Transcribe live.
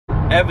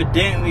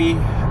evidently,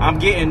 I'm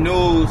getting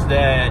news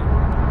that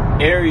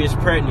Airi is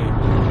pregnant.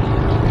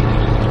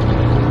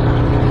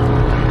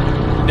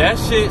 That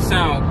shit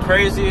sound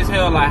crazy as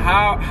hell. Like,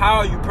 how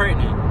are you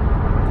pregnant?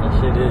 That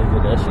shit is,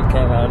 but that shit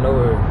came out of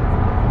nowhere.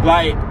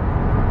 Like,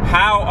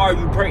 how are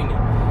you pregnant?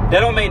 That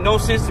don't make no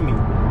sense to me.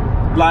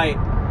 Like,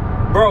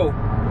 bro,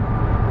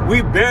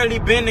 we barely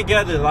been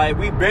together. Like,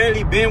 we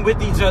barely been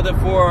with each other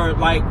for,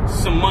 like,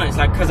 some months.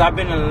 Like, because I've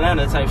been in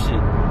Atlanta type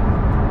shit.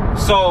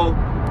 So,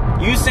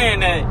 you saying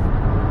that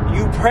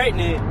you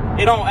pregnant,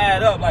 it don't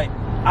add up. Like,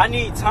 I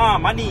need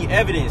time. I need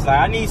evidence. Like,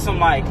 I need some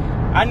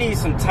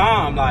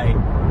time. Like,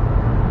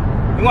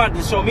 you want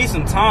to show me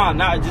some time,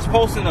 not just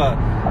posting a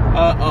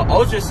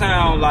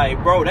ultrasound.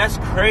 Like, bro, that's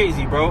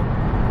crazy, bro.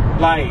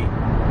 Like,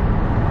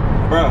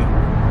 bro,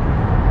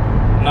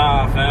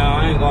 nah, fam,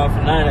 I ain't going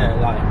for none of that.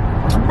 Like,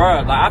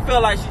 bro, like, I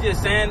feel like she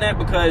just saying that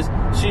because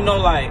she know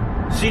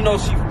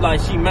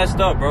she messed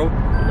up, bro.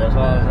 That's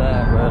what I'm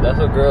saying, bro. That's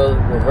what girls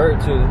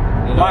revert to. You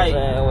know like,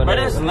 what I'm saying? But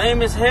that's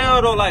lame as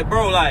hell, though. Like,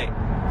 bro,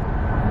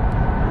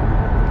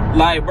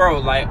 bro,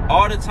 like,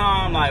 all the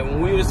time, like, when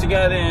we was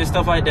together and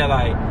stuff like that,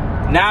 like,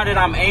 now that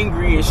I'm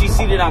angry and she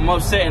see that I'm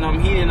upset and I'm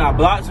heated and I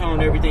blocked her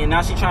and everything, and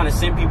now she trying to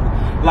send people.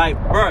 Like,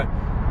 bro,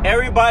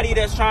 everybody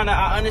that's trying to,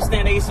 I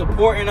understand they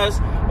supporting us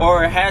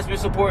or has been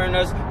supporting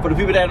us. For the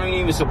people that don't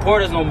even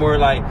support us no more,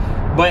 like,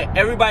 but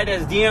everybody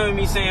that's DMing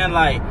me saying,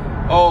 like,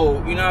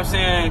 oh, you know what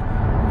I'm saying,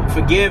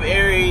 forgive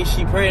Airi,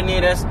 she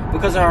pregnant, that's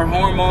because of her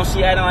hormones,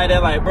 she acting like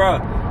that. Like,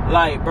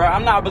 bro,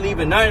 I'm not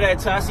believing none of that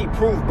till I see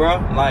proof, bro.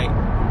 Like,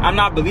 I'm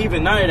not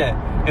believing none of that.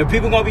 And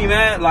people gonna be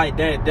mad, like,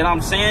 that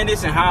I'm saying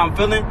this and how I'm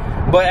feeling.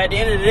 But at the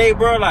end of the day,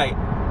 bro, like,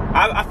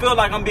 I feel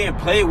like I'm being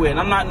played with, and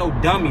I'm not no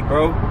dummy,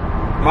 bro.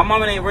 My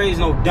mama ain't raised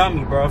no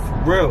dummy, bro,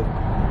 for real.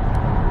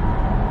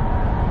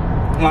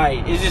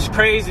 Like, it's just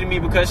crazy to me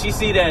because she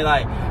see that,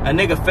 like, a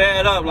nigga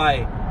fed up,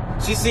 like,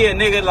 she see a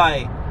nigga,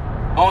 like,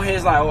 on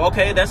his, like,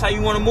 okay, that's how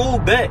you want to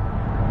move, bet.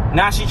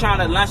 Now she trying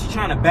to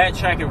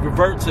backtrack and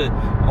revert to,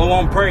 oh,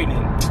 I'm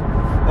pregnant.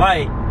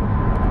 Like,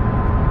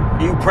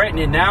 you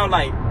pregnant now?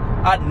 Like,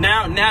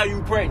 now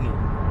you pregnant.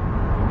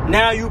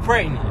 Now you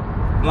pregnant.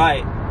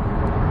 Like,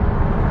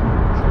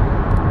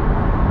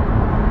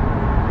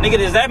 nigga,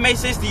 does that make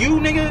sense to you,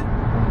 nigga?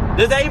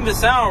 Does that even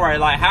sound right?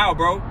 Like, how,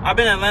 bro? I've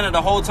been in Atlanta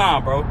the whole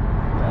time, bro.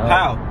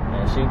 How?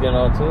 And she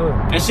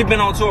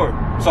been on tour.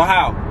 So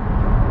how?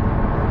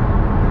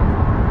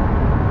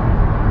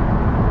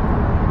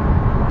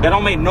 That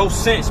don't make no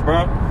sense,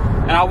 bro.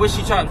 And I wish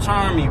she tried to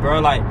charm me, bro.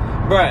 Like,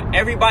 bro,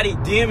 everybody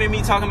DMing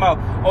me talking about,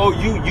 oh,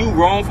 you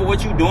wrong for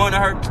what you doing to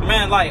her.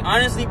 Man, like,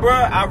 honestly, bro,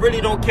 I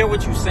really don't care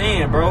what you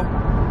saying, bro.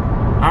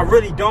 I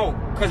really don't.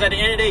 Because at the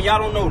end of the day, y'all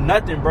don't know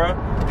nothing, bro.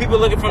 People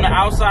looking from the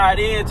outside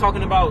in,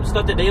 talking about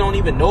stuff that they don't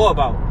even know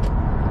about.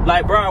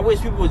 Like, bro, I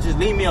wish people would just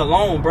leave me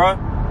alone, bro.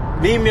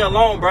 Leave me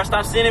alone, bro.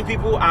 Stop sending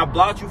people. I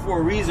blocked you for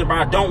a reason, bro.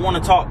 I don't want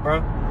to talk,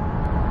 bro.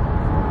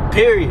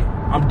 Period.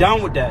 I'm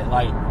done with that.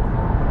 Like,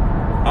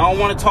 I don't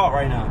want to talk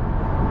right now.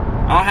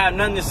 I don't have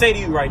nothing to say to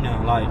you right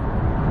now. Like,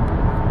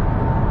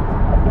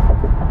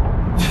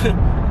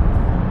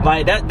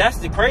 that's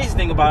the crazy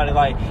thing about it.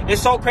 Like,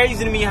 it's so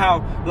crazy to me how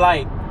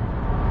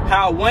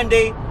one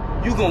day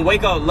you can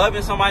wake up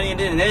loving somebody and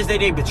then the next day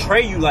they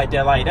betray you like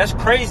that. Like, that's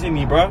crazy to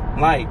me, bro.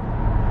 Like,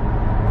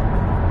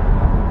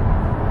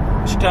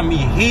 she got me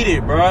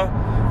heated, bro.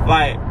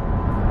 Like,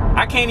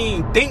 I can't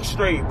even think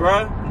straight,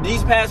 bro.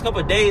 These past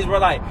couple of days, bro,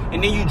 like,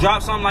 and then you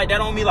drop something like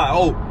that on me, like,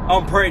 oh,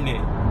 I'm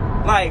pregnant.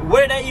 Like,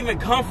 where did that even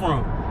come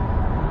from?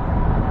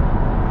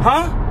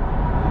 Huh?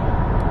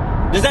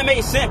 Does that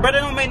make sense, bro?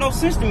 That don't make no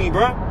sense to me,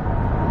 bro.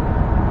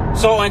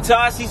 So until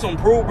I see some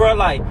proof, bro,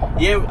 like,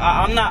 yeah,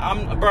 I don't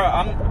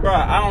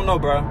know,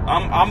 bro.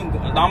 I'm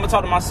gonna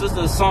talk to my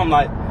sister or something,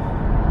 like,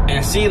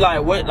 and see,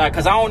 like, what, like,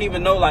 cause I don't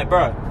even know, like,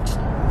 bro.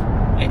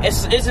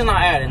 It's just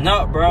not adding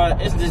up, bro.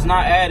 It's just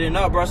not adding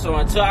up, bro. So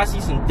until I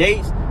see some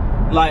dates,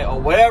 like, or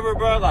whatever,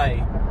 bro, like,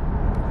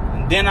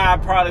 then I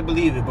probably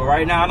believe it. But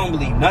right now, I don't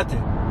believe nothing.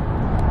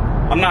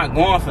 I'm not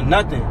going for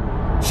nothing.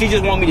 She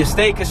just want me to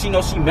stay because she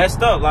knows she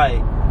messed up. Like,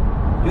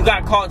 you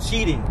got caught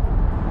cheating.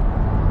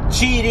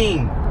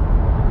 Cheating.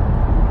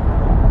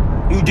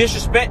 You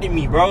disrespected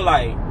me, bro.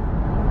 Like,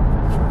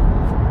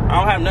 I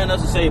don't have nothing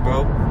else to say,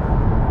 bro.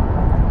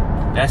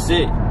 That's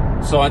it.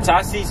 So until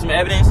I see some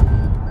evidence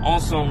on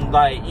some,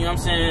 like, you know what I'm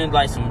saying,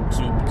 like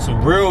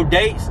some real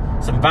dates,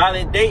 some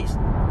valid dates,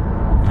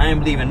 I ain't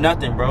believing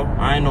nothing, bro.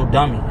 I ain't no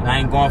dummy, and I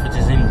ain't going for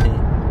just anything.